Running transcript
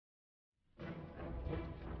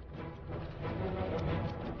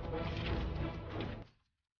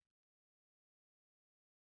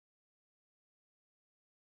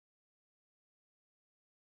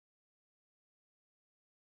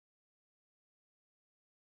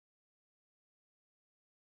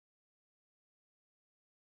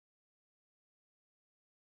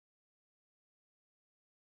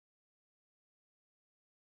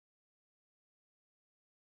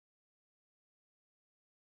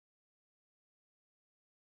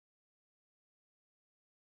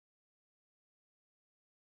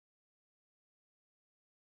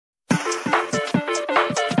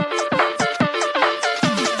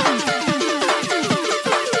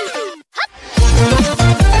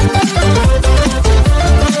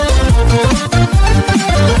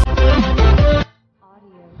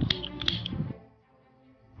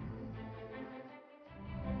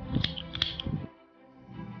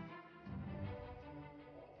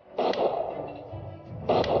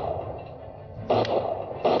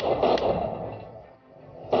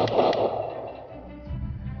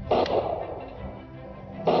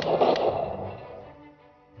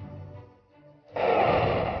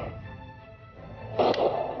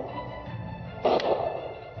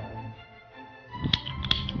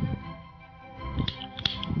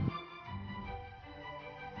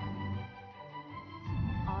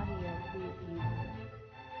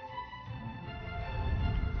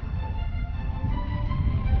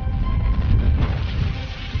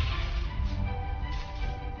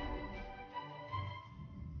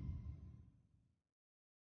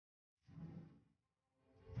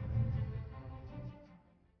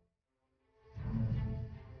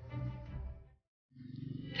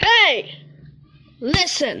Hey!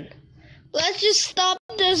 Listen! Let's just stop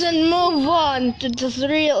this and move on to the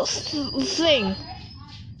real thing.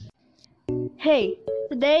 Hey,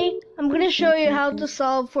 today I'm gonna show you how to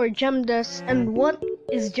solve for Gemdas and what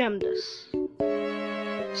is Gemdas.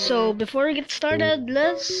 So before we get started,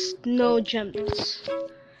 let's know Gemdas.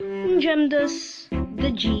 In Gemdas,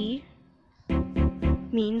 the G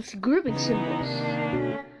means grouping symbols.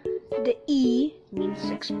 The E means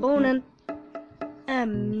exponent.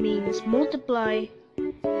 M means multiply,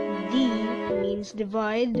 D means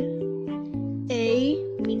divide, A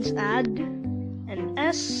means add, and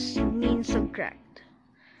S means subtract.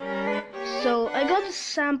 So I got a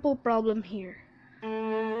sample problem here.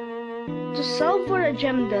 To solve for a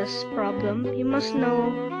Gemdas problem, you must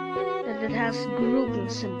know that it has grouping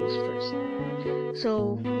symbols first.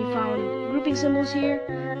 So we found grouping symbols here.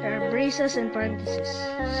 There are braces and parentheses.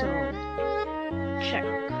 So check.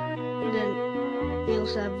 And then we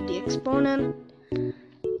also have the exponent.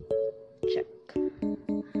 Check.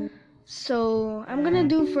 So I'm gonna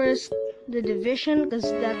do first the division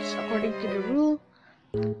because that's according to the rule.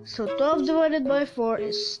 So 12 divided by 4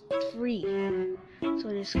 is 3.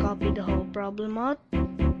 So just copy the whole problem out.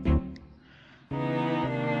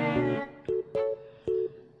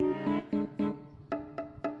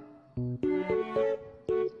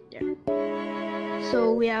 There.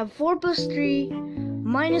 So we have 4 plus 3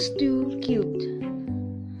 minus 2 cubed.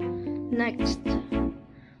 Next,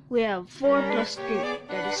 we have 4 plus 3,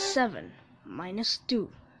 that is 7, minus 2.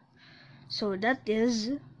 So that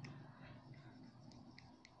is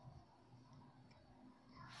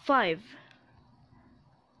 5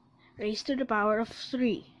 raised to the power of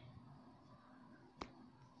 3.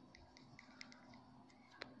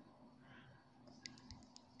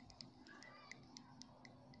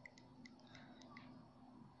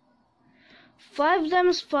 Five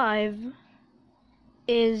times 5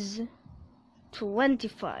 is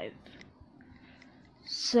 25.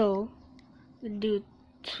 So we do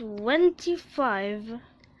 25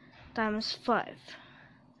 times 5.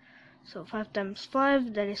 So 5 times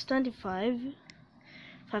 5, that is 25.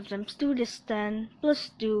 5 times 2 is 10, plus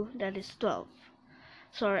 2, that is 12.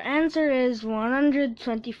 So our answer is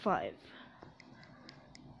 125.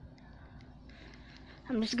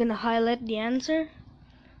 I'm just gonna highlight the answer.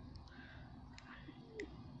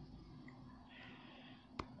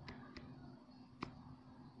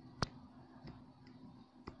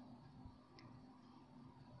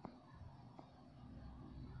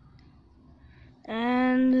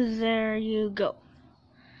 And there you go.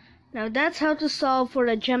 Now that's how to solve for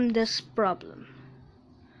a Gemdas problem.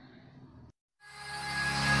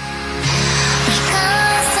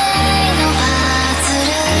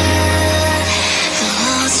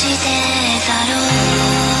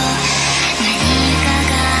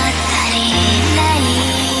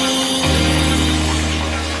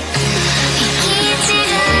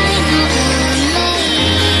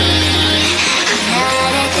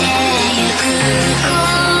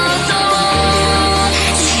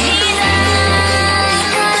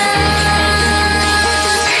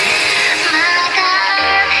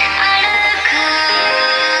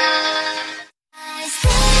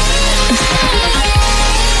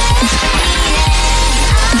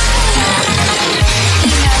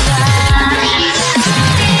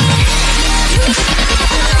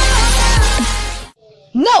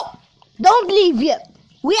 No! Don't leave yet!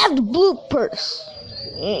 We have the bloopers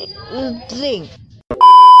thing.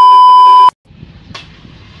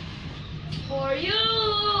 For you!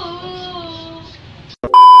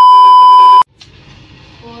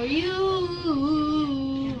 For you!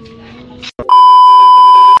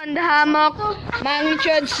 And how hamak.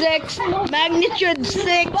 Magnitude 6. Magnitude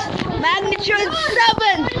 6. Magnitude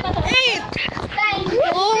 7. 8.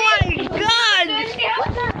 Oh my god!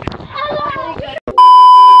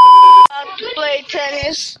 How to play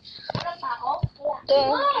tennis.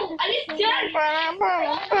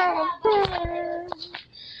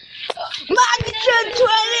 Magnitude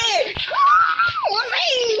 20!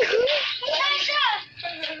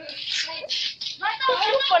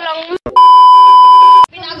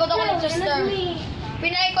 Pinagod ako ng sister.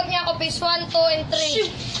 Pinaikot niya ako phase 1, 2, and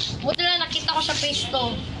 3. Buti lang nakita ko sa phase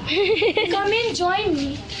 2. Come and join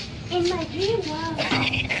me in my dream world.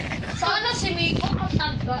 Sana si Miko ang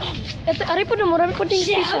tagga. Ito, ari po na marami ko din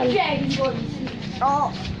special. Oo.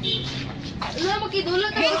 Wala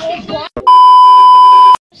magkidulat kayo.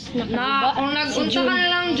 Na, kung nag-unsa ka na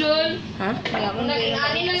lang, Jul. Ha? Kung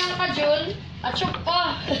nag-ani na lang ka, Jul. At syok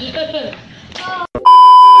pa.